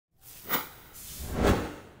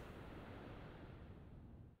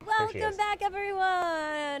Welcome back,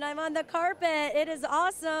 everyone. I'm on the carpet. It is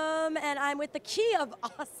awesome, and I'm with the key of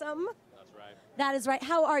awesome. That's right. That is right.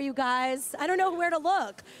 How are you guys? I don't know where to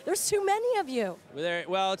look. There's too many of you.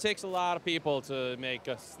 Well, it takes a lot of people to make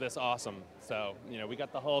us this awesome. So, we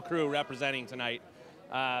got the whole crew representing tonight.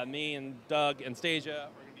 Me and Doug and Stasia,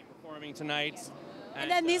 we're going to be performing tonight. And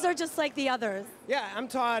then these are just like the others. Yeah, I'm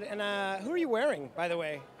Todd, and who are you wearing, by the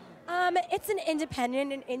way? It's an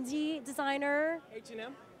independent and indie designer.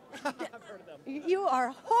 H&M? I've heard of them. You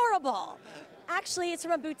are horrible. Actually, it's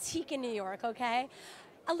from a boutique in New York, okay?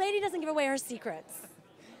 A lady doesn't give away her secrets.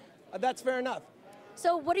 That's fair enough.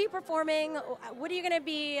 So what are you performing? What are you going to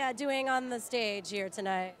be doing on the stage here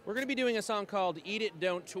tonight? We're going to be doing a song called Eat It,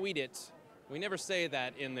 Don't Tweet It. We never say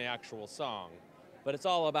that in the actual song, but it's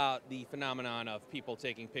all about the phenomenon of people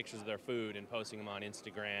taking pictures of their food and posting them on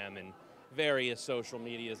Instagram and various social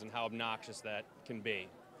medias and how obnoxious that can be.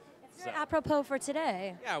 It's very apropos for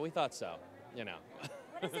today. Yeah, we thought so,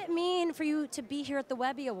 What does it mean for you to be here at the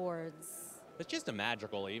Webby Awards? It's just a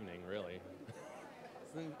magical evening, really.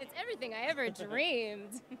 It's everything I ever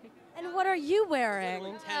dreamed. And what are you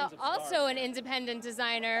wearing? Also an independent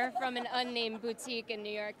designer from an unnamed boutique in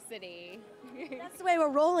New York City. That's the way we're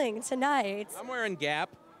rolling tonight. I'm wearing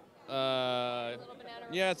Gap.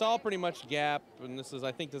 Yeah, it's all pretty much Gap, and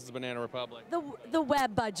I think this is Banana Republic. The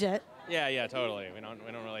web budget. Yeah, totally. We don't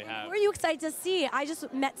really have. Who are you excited to see? I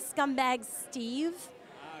just met Scumbag Steve,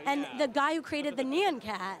 and the guy who created the Nyan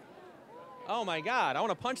Cat. Oh my God! I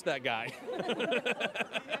want to punch that guy.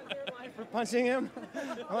 For punching him?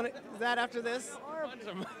 Is that after this? Punch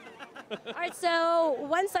him. All right, so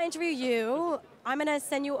once I interview you, I'm going to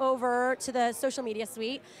send you over to the social media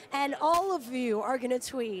suite, and all of you are going to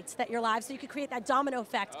tweet that you're live so you could create that domino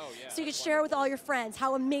effect. Oh, yeah. So you could share with all your friends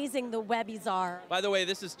how amazing the Webbies are. By the way,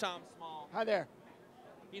 this is Tom Small. Hi there.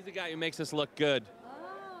 He's the guy who makes us look good.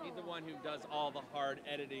 Oh. He's the one who does all the hard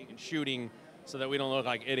editing and shooting so that we don't look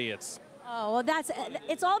like idiots. Oh, well,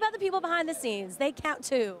 it's all about the people behind the scenes. They count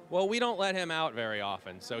too. Well, we don't let him out very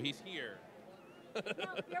often, so he's here. Now,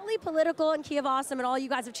 Fairly Political and Key of Awesome and all you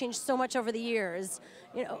guys have changed so much over the years.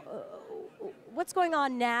 What's going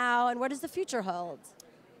on now, and what does the future hold?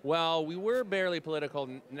 Well, we were barely political,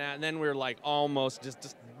 and then we were like almost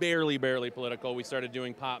just barely political. We started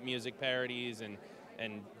doing pop music parodies and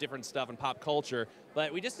different stuff in pop culture.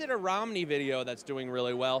 But we just did a Romney video that's doing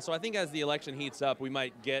really well. So I think as the election heats up, we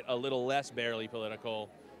might get a little less barely political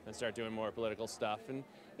and start doing more political stuff. And,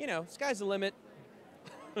 sky's the limit.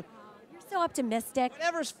 You're so optimistic.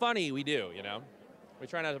 Whatever's funny, we do, We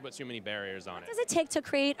try not to put too many barriers on it. What does it take to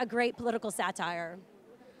create a great political satire?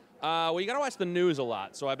 Well, you got to watch the news a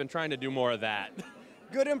lot, so I've been trying to do more of that.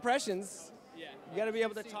 Good impressions. Yeah. You got to be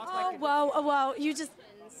able to talk Oh, like whoa, you just...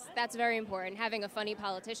 That's very important, having a funny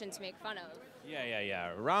politician to make fun of.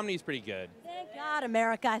 Yeah. Romney's pretty good. Thank God,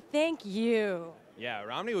 America. Thank you. Yeah,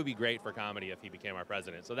 Romney would be great for comedy if he became our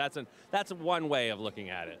president. So that's one way of looking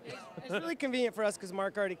at it. It's really convenient for us because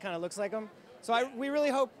Mark already kind of looks like him. So we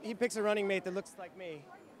really hope he picks a running mate that looks like me.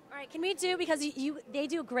 All right, can we do, because they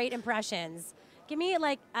do great impressions. Give me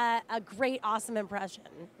like a great, awesome impression.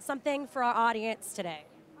 Something for our audience today.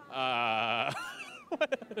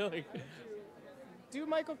 Do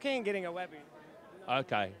Michael Caine getting a Webby.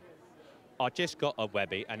 Okay. I just got a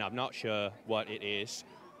Webby, and I'm not sure what it is.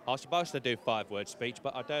 I was supposed to do 5-word speech,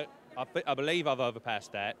 but I believe I've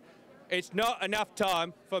overpassed that. It's not enough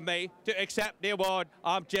time for me to accept the award.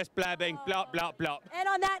 I'm just blabbing, blop, blop, blop. And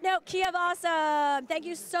on that note, Key of Awesome. Thank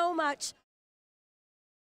you so much.